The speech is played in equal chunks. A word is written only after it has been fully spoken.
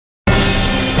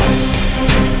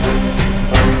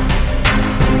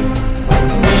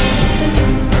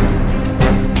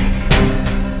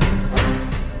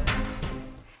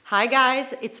Hi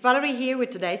guys, it's Valerie here with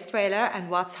today's trailer and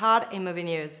what's hot in movie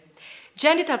news.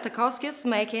 Jean Dujardin is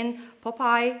making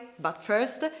Popeye, but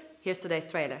first, here's today's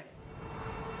trailer.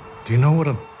 Do you know what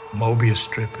a Möbius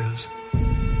strip is?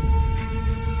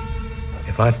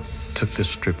 If I took this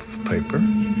strip of paper,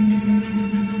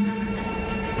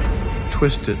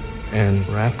 twisted and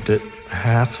wrapped it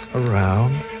half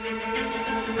around,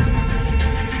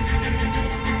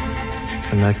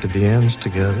 connected the ends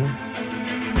together,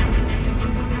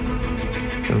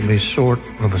 it would be sort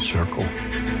of a circle.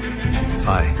 If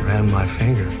I ran my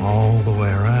finger all the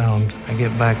way around, I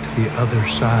get back to the other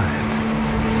side.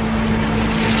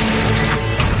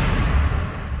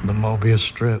 The Möbius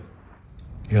strip.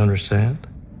 You understand?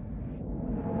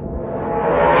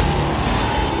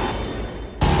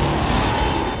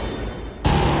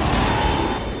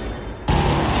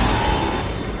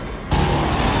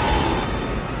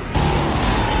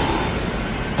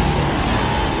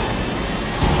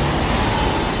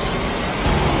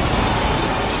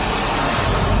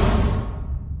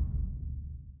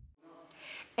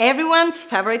 Everyone's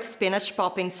favorite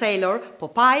spinach-popping sailor,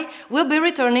 Popeye, will be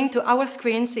returning to our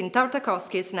screens in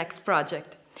Tartakovsky's next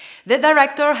project. The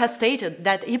director has stated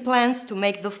that he plans to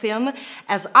make the film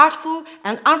as artful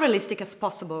and unrealistic as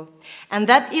possible, and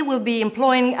that he will be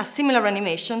employing a similar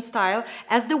animation style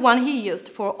as the one he used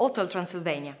for Hotel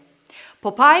Transylvania.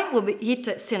 Popeye will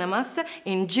hit cinemas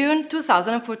in June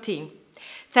 2014.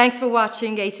 Thanks for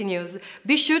watching AC News.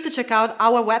 Be sure to check out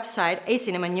our website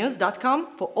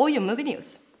acinemanews.com for all your movie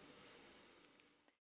news.